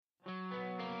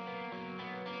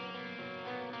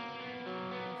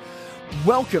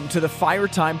Welcome to the Fire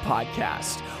Time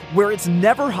Podcast, where it's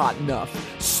never hot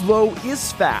enough, slow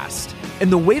is fast,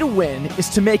 and the way to win is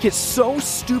to make it so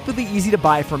stupidly easy to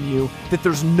buy from you that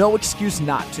there's no excuse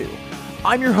not to.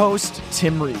 I'm your host,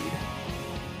 Tim Reed.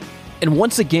 And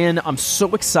once again, I'm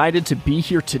so excited to be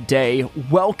here today.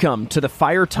 Welcome to the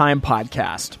Fire Time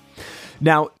Podcast.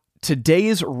 Now,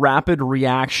 today's rapid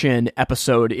reaction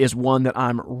episode is one that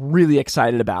I'm really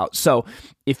excited about. So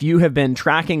if you have been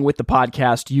tracking with the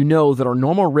podcast, you know that our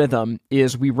normal rhythm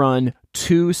is we run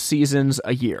 2 seasons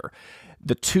a year.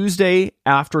 The Tuesday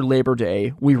after Labor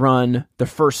Day, we run the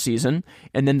first season,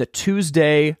 and then the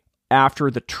Tuesday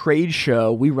after the trade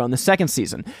show, we run the second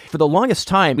season. For the longest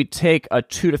time, we'd take a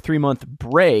 2 to 3 month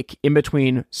break in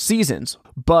between seasons.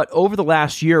 But over the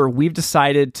last year, we've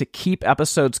decided to keep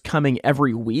episodes coming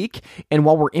every week. And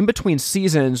while we're in between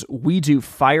seasons, we do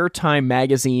Fire Time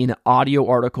Magazine audio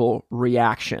article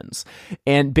reactions.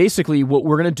 And basically what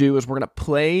we're going to do is we're going to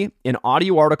play an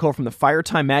audio article from the Fire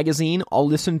Time Magazine. I'll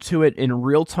listen to it in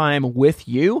real time with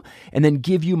you and then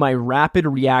give you my rapid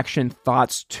reaction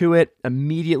thoughts to it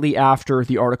immediately after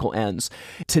the article ends.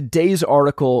 Today's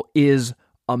article is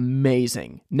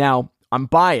amazing. Now, I'm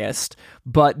biased,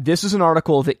 but this is an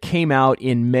article that came out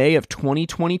in May of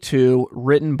 2022,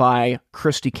 written by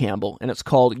Christy Campbell, and it's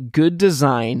called Good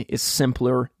Design is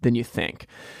Simpler Than You Think.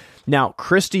 Now,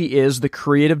 Christy is the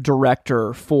creative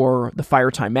director for the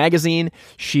Fire Time Magazine.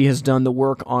 She has done the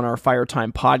work on our Fire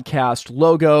Time podcast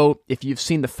logo. If you've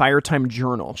seen the Fire Time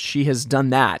Journal, she has done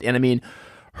that. And I mean,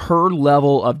 her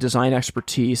level of design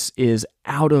expertise is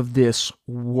out of this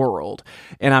world,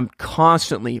 and I'm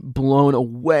constantly blown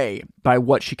away by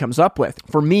what she comes up with.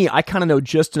 For me, I kind of know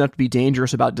just enough to be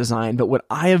dangerous about design, but what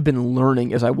I have been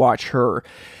learning as I watch her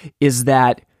is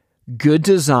that good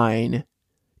design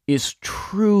is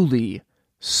truly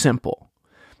simple.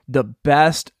 The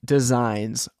best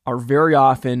designs are very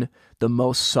often the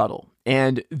most subtle,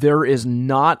 and there is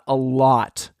not a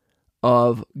lot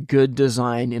of good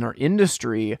design in our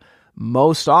industry,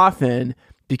 most often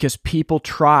because people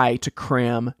try to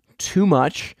cram too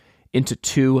much into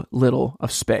too little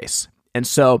of space. And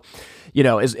so, you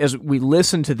know, as we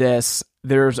listen to this,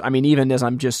 even as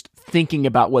I'm just thinking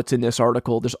about what's in this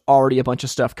article, there's already a bunch of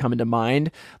stuff coming to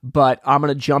mind, but I'm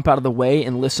going to jump out of the way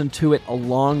and listen to it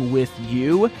along with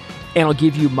you, and I'll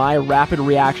give you my rapid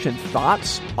reaction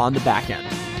thoughts on the back end.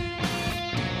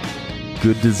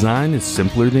 Good Design is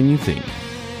Simpler Than You Think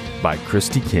by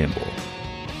Christy Campbell.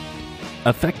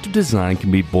 Effective design can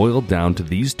be boiled down to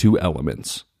these 2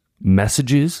 elements: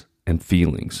 messages and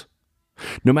feelings.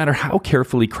 No matter how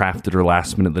carefully crafted or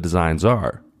last minute the designs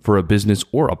are, for a business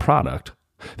or a product,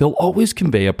 they'll always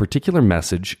convey a particular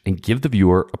message and give the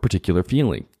viewer a particular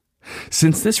feeling.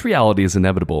 Since this reality is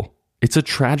inevitable, it's a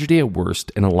tragedy at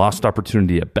worst and a lost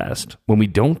opportunity at best when we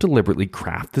don't deliberately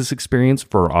craft this experience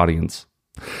for our audience.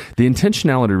 The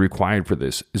intentionality required for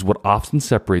this is what often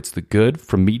separates the good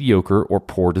from mediocre or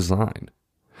poor design.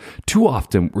 Too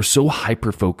often, we're so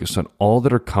hyper-focused on all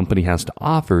that our company has to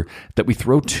offer that we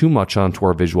throw too much onto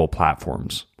our visual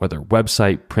platforms, whether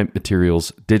website, print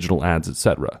materials, digital ads,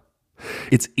 etc.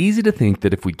 It's easy to think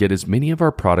that if we get as many of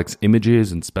our products'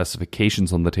 images and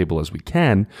specifications on the table as we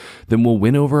can, then we'll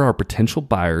win over our potential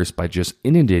buyers by just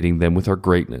inundating them with our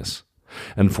greatness.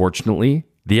 Unfortunately,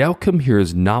 the outcome here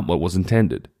is not what was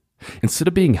intended. Instead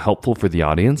of being helpful for the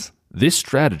audience, this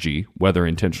strategy, whether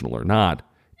intentional or not,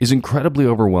 is incredibly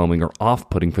overwhelming or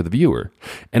off-putting for the viewer,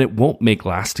 and it won't make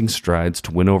lasting strides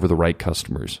to win over the right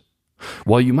customers.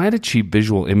 While you might achieve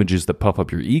visual images that puff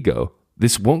up your ego,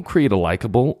 this won't create a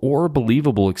likable or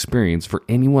believable experience for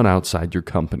anyone outside your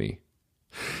company.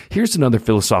 Here's another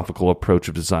philosophical approach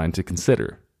of design to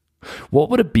consider. What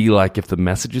would it be like if the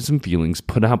messages and feelings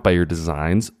put out by your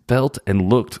designs felt and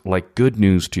looked like good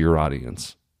news to your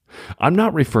audience? I'm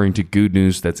not referring to good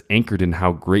news that's anchored in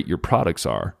how great your products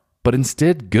are, but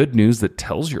instead good news that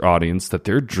tells your audience that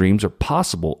their dreams are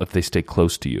possible if they stay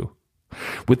close to you.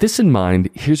 With this in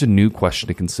mind, here's a new question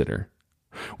to consider.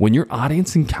 When your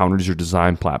audience encounters your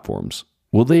design platforms,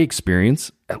 will they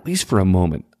experience, at least for a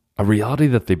moment, a reality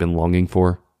that they've been longing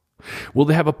for? Will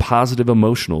they have a positive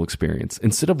emotional experience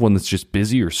instead of one that's just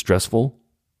busy or stressful?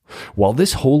 While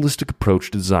this holistic approach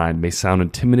to design may sound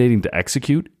intimidating to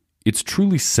execute, it's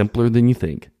truly simpler than you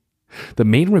think. The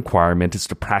main requirement is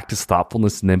to practice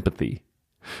thoughtfulness and empathy.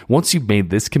 Once you've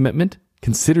made this commitment,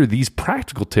 consider these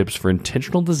practical tips for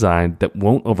intentional design that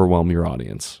won't overwhelm your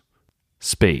audience.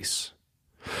 Space.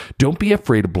 Don't be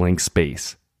afraid of blank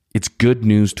space. It's good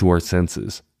news to our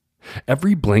senses.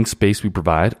 Every blank space we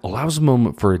provide allows a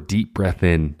moment for a deep breath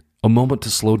in, a moment to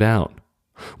slow down.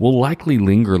 We'll likely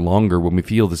linger longer when we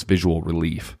feel this visual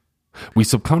relief. We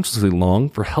subconsciously long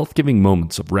for health-giving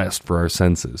moments of rest for our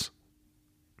senses.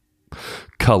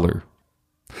 Color.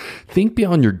 Think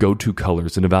beyond your go-to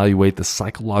colors and evaluate the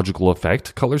psychological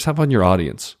effect colors have on your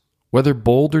audience. Whether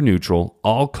bold or neutral,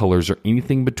 all colors or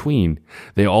anything between,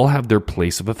 they all have their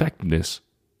place of effectiveness.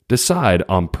 Decide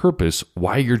on purpose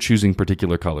why you're choosing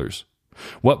particular colors.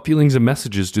 What feelings and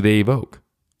messages do they evoke?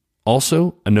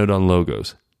 Also, a note on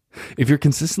logos. If you're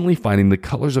consistently finding the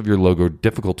colors of your logo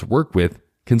difficult to work with,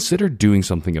 consider doing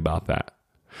something about that.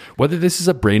 Whether this is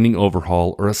a branding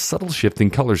overhaul or a subtle shift in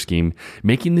color scheme,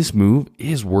 making this move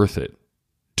is worth it.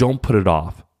 Don't put it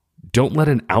off. Don't let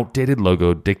an outdated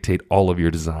logo dictate all of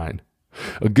your design.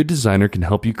 A good designer can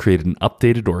help you create an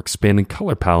updated or expanded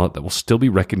color palette that will still be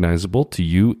recognizable to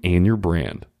you and your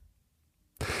brand.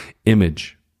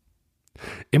 Image.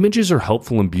 Images are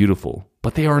helpful and beautiful,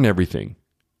 but they aren't everything.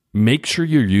 Make sure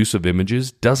your use of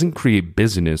images doesn't create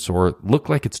busyness or look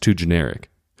like it's too generic.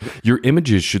 Your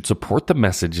images should support the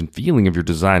message and feeling of your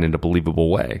design in a believable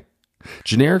way.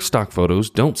 Generic stock photos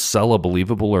don't sell a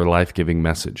believable or life-giving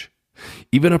message.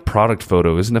 Even a product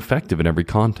photo isn't effective in every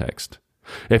context.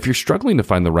 If you're struggling to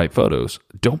find the right photos,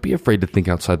 don't be afraid to think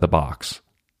outside the box.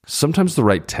 Sometimes the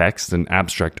right text and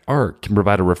abstract art can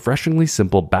provide a refreshingly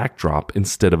simple backdrop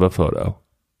instead of a photo.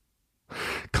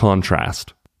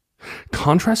 Contrast.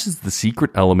 Contrast is the secret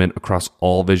element across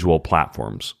all visual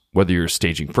platforms, whether you're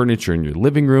staging furniture in your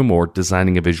living room or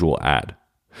designing a visual ad.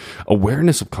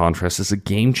 Awareness of contrast is a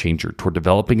game changer toward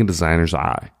developing a designer's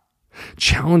eye.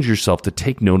 Challenge yourself to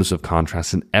take notice of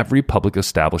contrast in every public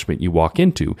establishment you walk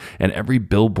into and every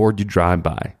billboard you drive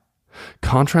by.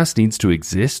 Contrast needs to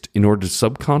exist in order to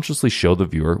subconsciously show the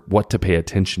viewer what to pay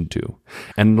attention to,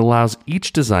 and it allows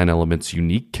each design element's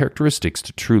unique characteristics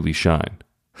to truly shine.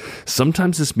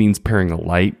 Sometimes this means pairing a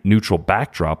light, neutral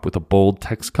backdrop with a bold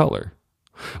text color.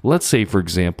 Let's say, for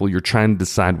example, you're trying to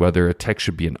decide whether a text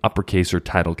should be an uppercase or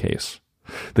title case.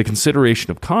 The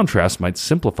consideration of contrast might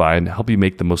simplify and help you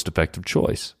make the most effective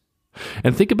choice.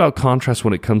 And think about contrast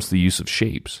when it comes to the use of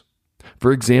shapes.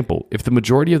 For example, if the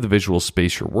majority of the visual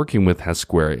space you're working with has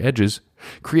square edges,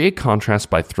 create contrast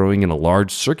by throwing in a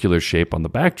large circular shape on the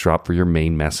backdrop for your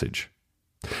main message.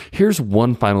 Here's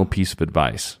one final piece of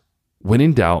advice. When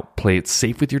in doubt, play it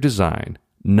safe with your design,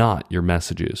 not your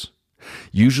messages.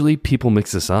 Usually people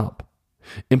mix this up.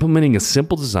 Implementing a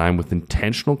simple design with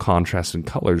intentional contrast and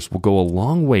colors will go a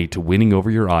long way to winning over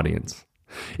your audience.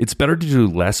 It's better to do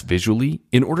less visually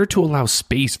in order to allow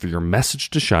space for your message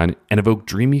to shine and evoke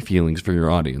dreamy feelings for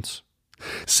your audience.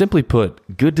 Simply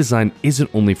put, good design isn't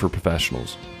only for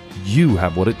professionals. You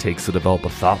have what it takes to develop a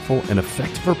thoughtful and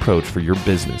effective approach for your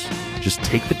business. Just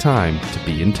take the time to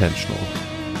be intentional.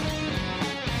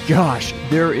 Gosh,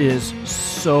 there is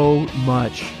so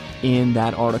much in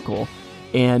that article.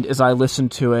 And as I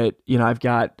listened to it, I've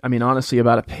got, honestly,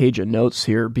 about a page of notes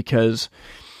here because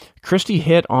Christy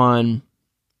hit on,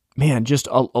 just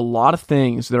a lot of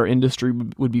things that our industry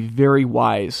would be very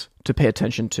wise to pay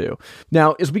attention to.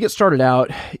 Now, as we get started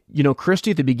out,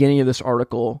 Christy at the beginning of this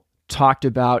article talked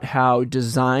about how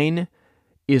design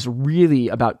is really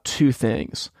about two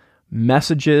things,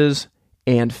 messages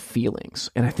and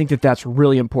feelings. And I think that that's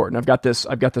really important. I've got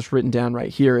this written down right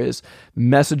here is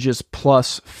messages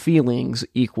plus feelings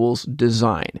equals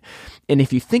design. And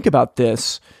if you think about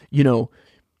this,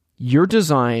 your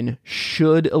design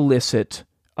should elicit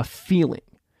a feeling.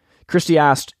 Christy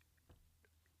asked,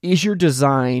 is your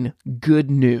design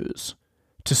good news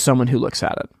to someone who looks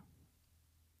at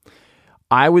it?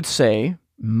 I would say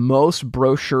most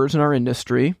brochures in our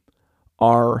industry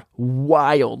are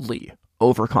wildly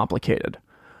overcomplicated.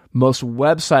 Most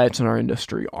websites in our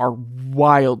industry are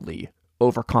wildly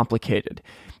overcomplicated.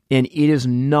 And it is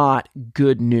not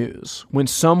good news. When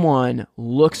someone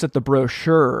looks at the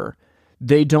brochure,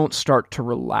 they don't start to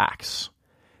relax.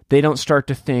 They don't start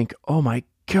to think, oh my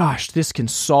gosh, this can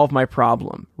solve my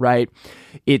problem, right?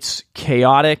 It's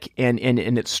chaotic and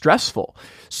it's stressful.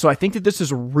 So I think that this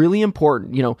is really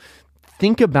important.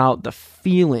 Think about the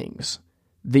feelings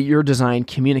that your design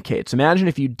communicates. Imagine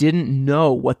if you didn't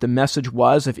know what the message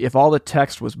was, if all the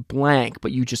text was blank,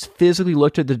 but you just physically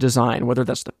looked at the design, whether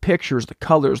that's the pictures, the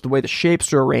colors, the way the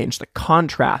shapes are arranged, the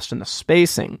contrast and the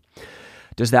spacing.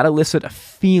 Does that elicit a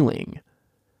feeling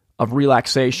of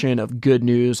relaxation, of good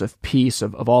news, of peace,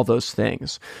 of all those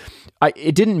things?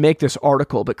 It didn't make this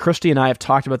article, but Christy and I have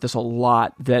talked about this a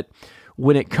lot, that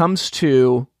when it comes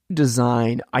to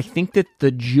design, I think that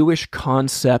the Jewish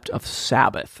concept of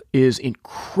Sabbath is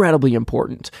incredibly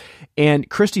important. And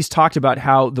Christy's talked about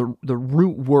how the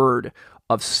root word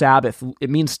of Sabbath, it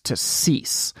means to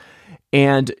cease.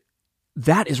 And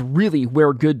that is really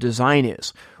where good design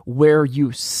is, where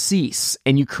you cease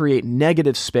and you create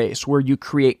negative space, where you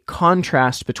create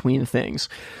contrast between things.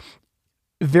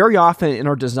 Very often in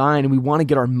our design, we want to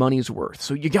get our money's worth.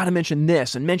 So you got to mention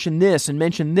this and mention this and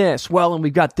mention this. Well, and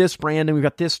we've got this brand and we've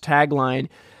got this tagline,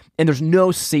 and there's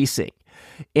no ceasing.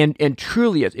 And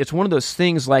truly, it's one of those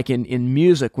things like in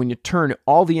music, when you turn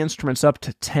all the instruments up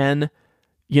to 10,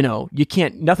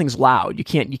 nothing's loud. You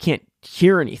can't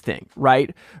hear anything,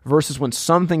 right? Versus when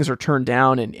some things are turned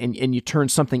down and you turn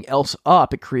something else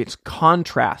up, it creates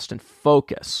contrast and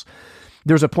focus.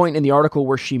 There's a point in the article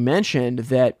where she mentioned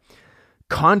that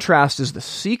contrast is the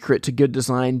secret to good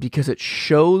design because it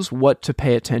shows what to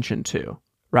pay attention to,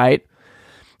 right?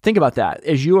 Think about that.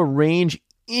 As you arrange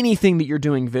anything that you're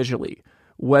doing visually,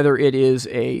 whether it is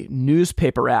a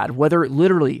newspaper ad, whether it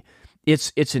literally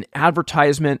it's an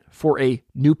advertisement for a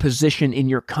new position in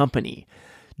your company,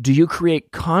 do you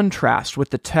create contrast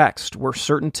with the text where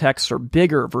certain texts are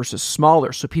bigger versus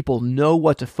smaller so people know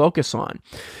what to focus on?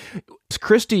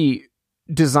 Christy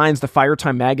designs the Fire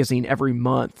Time magazine every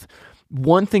month.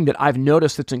 One thing that I've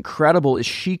noticed that's incredible is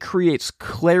she creates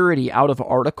clarity out of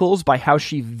articles by how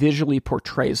she visually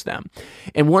portrays them.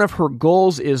 And one of her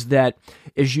goals is that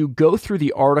as you go through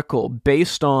the article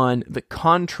based on the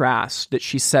contrast that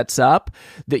she sets up,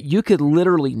 that you could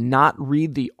literally not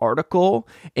read the article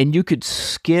and you could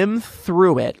skim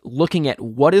through it looking at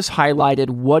what is highlighted,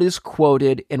 what is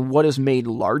quoted, and what is made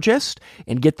largest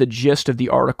and get the gist of the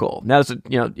article. Now,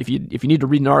 if you need to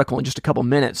read an article in just a couple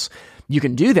minutes, you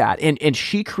can do that. And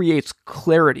she creates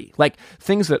clarity. Like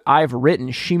things that I've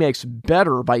written, she makes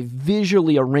better by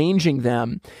visually arranging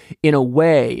them in a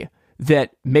way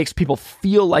that makes people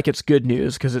feel like it's good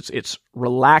news because it's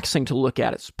relaxing to look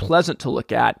at, it's pleasant to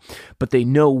look at, but they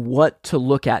know what to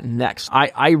look at next.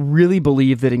 I really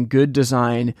believe that in good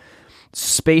design,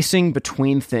 spacing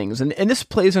between things, and this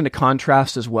plays into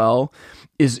contrast as well,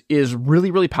 is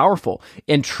really, really powerful.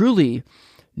 And truly,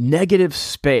 negative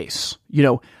space,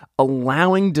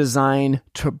 allowing design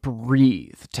to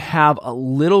breathe, to have a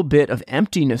little bit of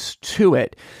emptiness to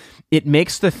it, it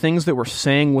makes the things that we're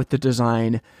saying with the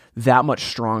design that much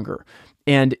stronger.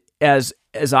 And as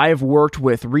I have worked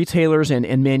with retailers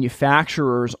and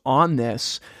manufacturers on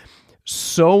this,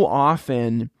 so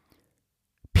often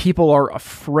people are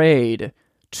afraid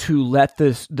to let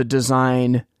the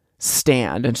design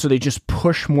stand, and so they just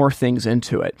push more things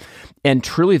into it. And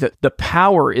truly, the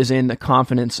power is in the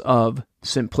confidence of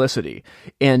simplicity,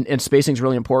 and spacing is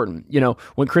really important.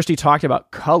 When Christy talked about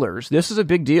colors, this is a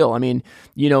big deal. I mean,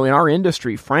 in our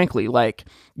industry, frankly,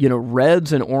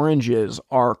 reds and oranges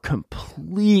are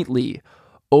completely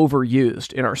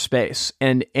overused in our space.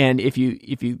 And if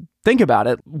you think about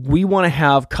it, we want to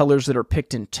have colors that are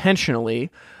picked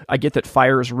intentionally. I get that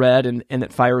fire is red and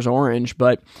that fire is orange,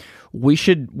 but we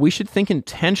should think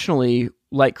intentionally,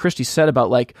 like Christy said, about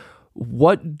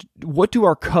what do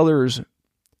our colors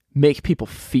make people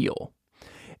feel?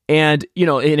 And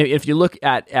if you look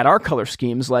at our color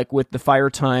schemes, like with the Fire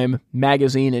Time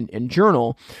magazine and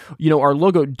journal, our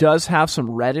logo does have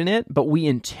some red in it, but we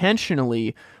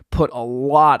intentionally put a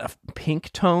lot of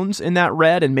pink tones in that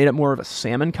red and made it more of a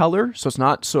salmon color, so it's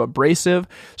not so abrasive,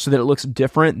 so that it looks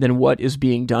different than what is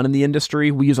being done in the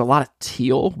industry. We use a lot of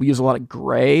teal, we use a lot of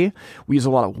gray, we use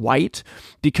a lot of white,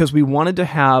 because we wanted to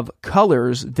have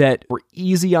colors that were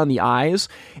easy on the eyes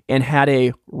and had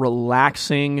a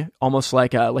relaxing, almost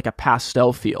like a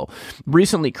pastel feel.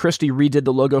 Recently, Christy redid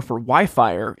the logo for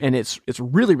Wi-Fi, and it's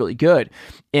really, really good.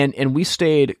 And we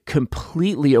stayed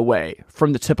completely away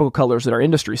from the typical colors that our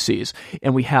industry sees.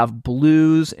 And we have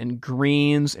blues and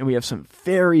greens, and we have some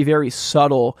very, very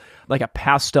subtle, like a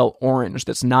pastel orange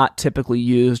that's not typically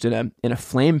used in a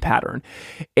flame pattern.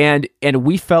 And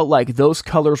we felt like those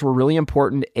colors were really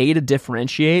important, A, to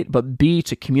differentiate, but B,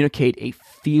 to communicate a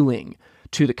feeling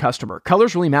to the customer.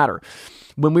 Colors really matter.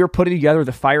 When we were putting together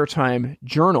the Fire Time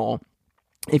journal,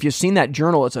 if you've seen that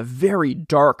journal, it's a very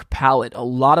dark palette, a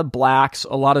lot of blacks,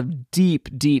 a lot of deep,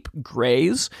 deep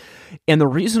grays. And the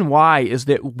reason why is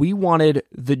that we wanted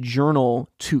the journal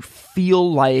to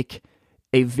feel like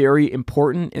a very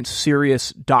important and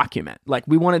serious document. Like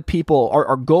we wanted people,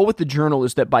 our goal with the journal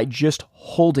is that by just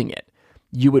holding it,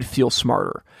 you would feel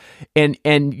smarter. And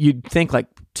you'd think like,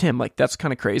 Tim, like that's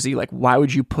kind of crazy. Like, why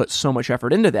would you put so much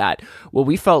effort into that? Well,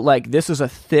 we felt like this is a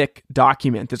thick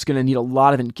document that's going to need a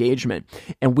lot of engagement,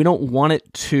 and we don't want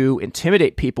it to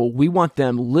intimidate people. We want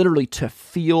them literally to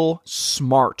feel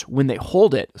smart when they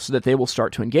hold it so that they will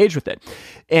start to engage with it.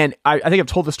 And I think I've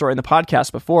told this story in the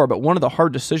podcast before, but one of the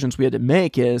hard decisions we had to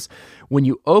make is when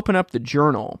you open up the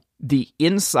journal, the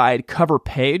inside cover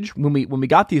page, when we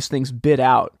got these things bid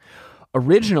out,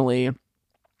 Originally,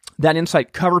 that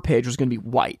Insight cover page was going to be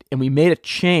white, and we made a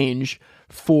change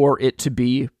for it to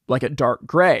be like a dark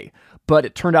gray. But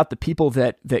it turned out the people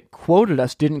that quoted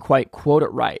us didn't quite quote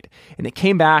it right. And they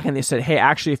came back and they said, hey,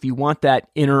 actually, if you want that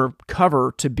inner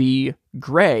cover to be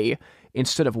gray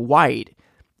instead of white,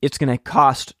 it's going to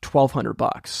cost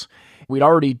 $1,200. We'd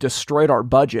already destroyed our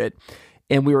budget,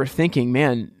 and we were thinking,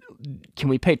 man, can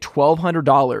we pay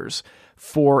 $1,200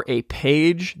 for a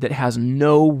page that has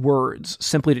no words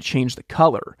simply to change the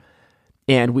color?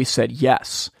 And we said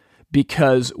yes,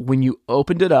 because when you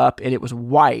opened it up and it was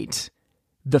white,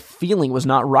 the feeling was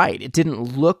not right. It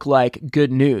didn't look like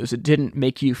good news. It didn't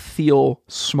make you feel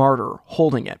smarter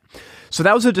holding it. So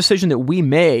that was a decision that we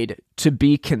made to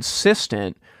be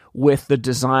consistent with the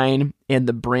design and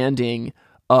the branding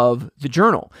of the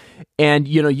journal. And,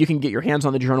 you can get your hands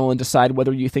on the journal and decide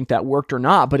whether you think that worked or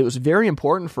not, but it was very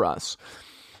important for us.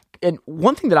 And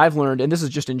one thing that I've learned, and this is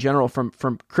just in general from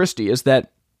Christy, is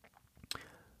that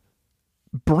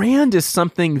brand is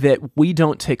something that we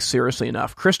don't take seriously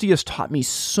enough. Christy has taught me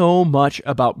so much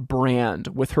about brand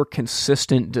with her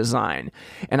consistent design.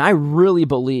 And I really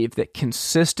believe that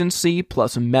consistency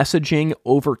plus messaging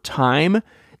over time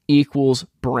equals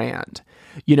brand.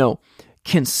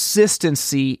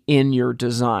 Consistency in your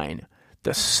design,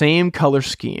 the same color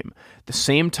scheme, the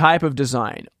same type of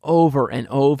design over and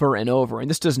over and over. And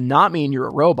this does not mean you're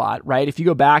a robot, right? If you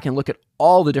go back and look at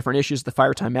all the different issues of the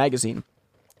Firetime magazine,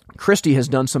 Christy has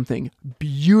done something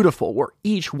beautiful where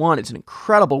each one is an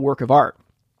incredible work of art.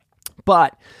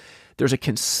 But there's a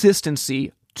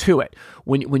consistency to it.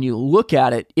 When you look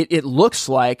at it, it looks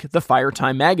like the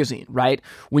Firetime magazine, right?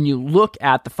 When you look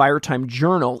at the Firetime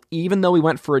journal, even though we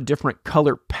went for a different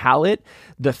color palette,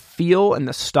 the feel and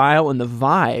the style and the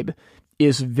vibe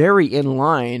is very in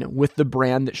line with the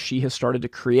brand that she has started to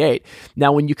create.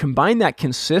 Now, when you combine that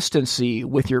consistency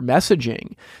with your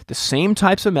messaging, the same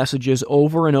types of messages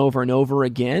over and over and over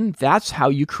again, that's how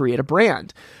you create a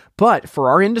brand. But for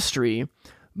our industry,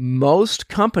 most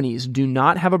companies do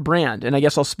not have a brand. And I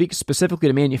guess I'll speak specifically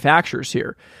to manufacturers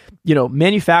here.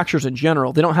 Manufacturers in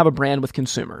general, they don't have a brand with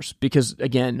consumers because,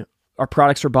 again, our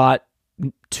products are bought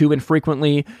too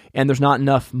infrequently and there's not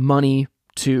enough money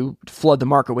to flood the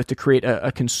market with to create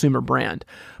a consumer brand.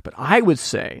 But I would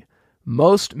say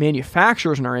most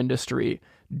manufacturers in our industry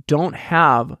don't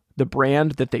have the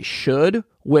brand that they should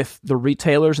with the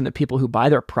retailers and the people who buy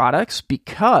their products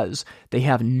because they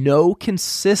have no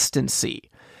consistency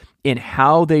in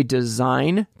how they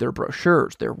design their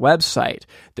brochures, their website,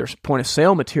 their point of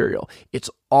sale material. It's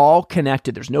all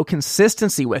connected. There's no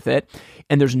consistency with it,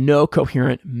 and there's no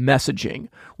coherent messaging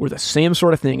where the same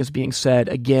sort of thing is being said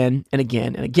again and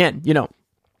again and again.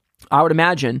 I would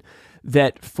imagine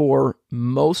that for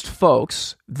most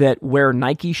folks that wear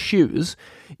Nike shoes,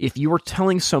 if you were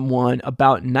telling someone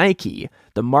about Nike,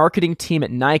 the marketing team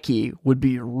at Nike would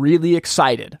be really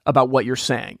excited about what you're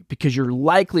saying because you're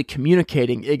likely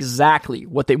communicating exactly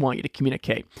what they want you to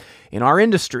communicate. In our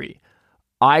industry,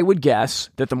 I would guess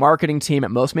that the marketing team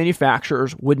at most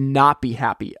manufacturers would not be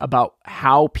happy about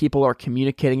how people are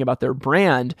communicating about their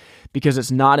brand because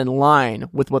it's not in line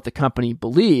with what the company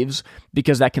believes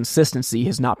because that consistency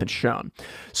has not been shown.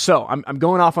 So I'm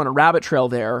going off on a rabbit trail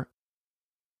there.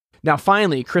 Now,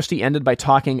 finally, Christy ended by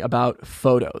talking about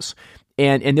photos.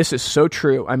 And this is so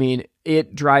true. I mean,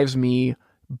 it drives me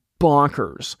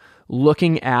bonkers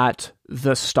looking at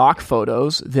the stock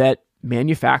photos that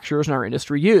manufacturers in our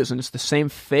industry use. And it's the same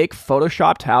fake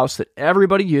photoshopped house that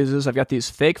everybody uses. I've got these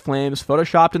fake flames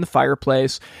photoshopped in the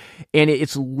fireplace, and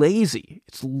it's lazy.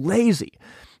 It's lazy.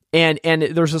 And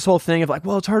there's this whole thing of like,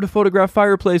 well, it's hard to photograph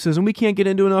fireplaces and we can't get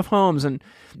into enough homes. And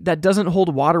that doesn't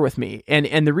hold water with me.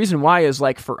 And the reason why is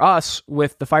like for us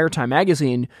with the Firetime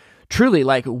magazine, truly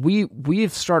like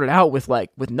we've started out with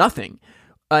nothing.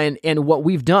 And what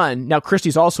we've done, now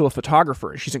Christy's also a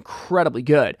photographer and she's incredibly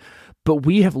good, but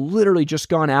we have literally just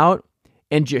gone out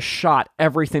and just shot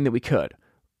everything that we could.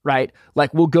 Right?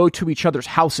 Like we'll go to each other's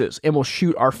houses and we'll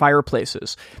shoot our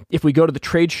fireplaces. If we go to the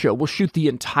trade show, we'll shoot the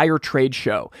entire trade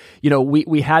show.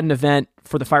 We had an event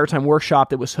for the Firetime workshop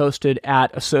that was hosted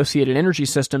at Associated Energy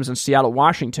Systems in Seattle,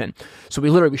 Washington. So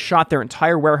we shot their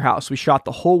entire warehouse. We shot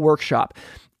the whole workshop.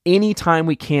 Anytime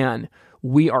we can,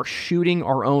 we are shooting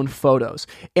our own photos.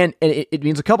 And it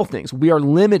means a couple things. We are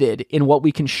limited in what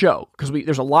we can show because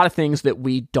there's a lot of things that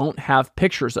we don't have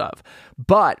pictures of.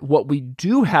 But what we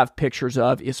do have pictures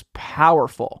of is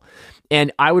powerful.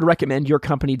 And I would recommend your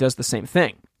company does the same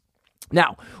thing.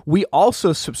 Now, we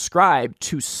also subscribe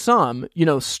to some,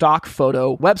 stock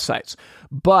photo websites,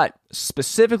 but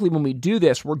specifically when we do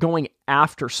this, we're going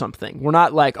after something. We're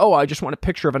not like, oh, I just want a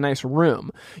picture of a nice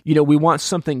room. We want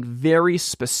something very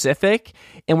specific,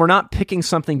 and we're not picking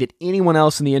something that anyone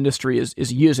else in the industry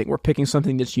is using. We're picking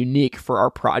something that's unique for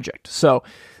our project. So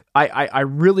I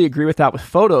really agree with that with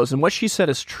photos. And what she said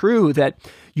is true, that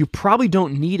you probably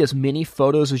don't need as many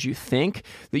photos as you think,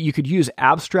 that you could use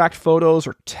abstract photos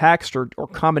or text or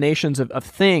combinations of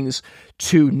things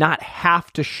to not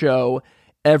have to show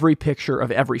every picture of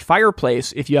every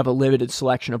fireplace if you have a limited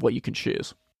selection of what you can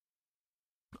choose.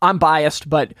 I'm biased,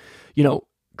 but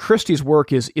Christy's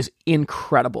work is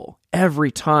incredible.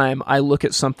 Every time I look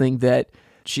at something that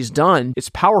she's done, it's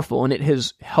powerful, and it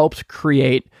has helped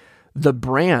create the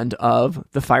brand of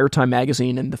the Firetime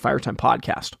magazine and the Firetime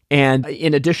podcast. And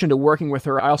in addition to working with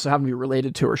her, I also happen to be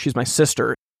related to her. She's my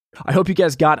sister. I hope you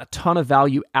guys got a ton of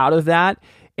value out of that.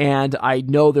 And I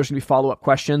know there's going to be follow-up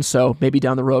questions, so maybe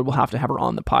down the road we'll have to have her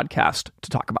on the podcast to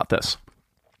talk about this.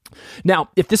 Now,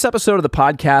 if this episode of the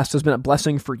podcast has been a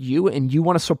blessing for you and you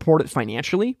want to support it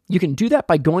financially, you can do that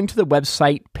by going to the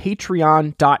website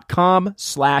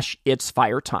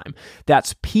patreon.com/itsfiretime.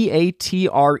 That's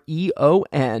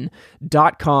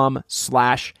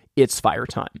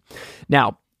patreon.com/itsfiretime.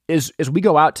 Now, as we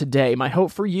go out today, my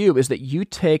hope for you is that you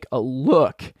take a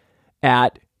look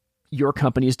at your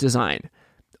company's design.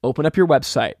 Open up your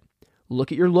website.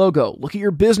 Look at your logo. Look at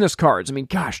your business cards. I mean,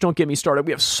 gosh, don't get me started.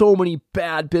 We have so many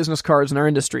bad business cards in our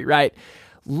industry, right?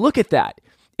 Look at that.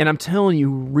 And I'm telling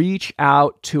you, reach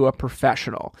out to a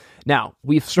professional. Now,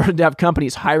 we've started to have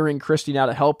companies hiring Christy now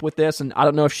to help with this, and I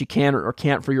don't know if she can or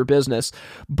can't for your business,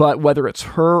 but whether it's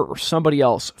her or somebody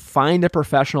else, find a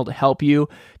professional to help you,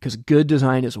 because good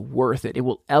design is worth it. It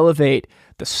will elevate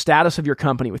the status of your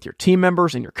company with your team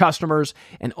members and your customers,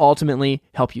 and ultimately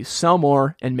help you sell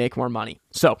more and make more money.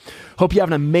 So, hope you have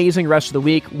an amazing rest of the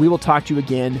week. We will talk to you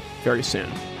again very soon.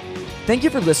 Thank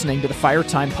you for listening to the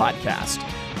Firetime Podcast.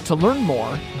 To learn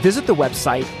more, visit the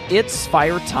website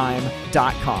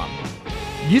itsfiretime.com.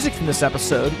 Music from this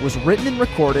episode was written and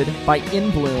recorded by In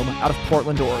Bloom out of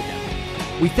Portland, Oregon.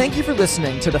 We thank you for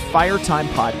listening to the Firetime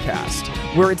Podcast,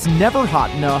 where it's never hot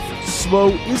enough, slow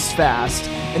is fast,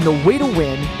 and the way to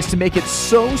win is to make it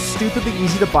so stupidly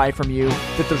easy to buy from you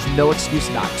that there's no excuse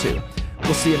not to.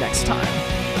 We'll see you next time.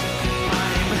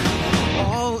 I'm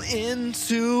all in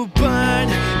to burn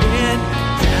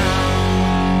it down.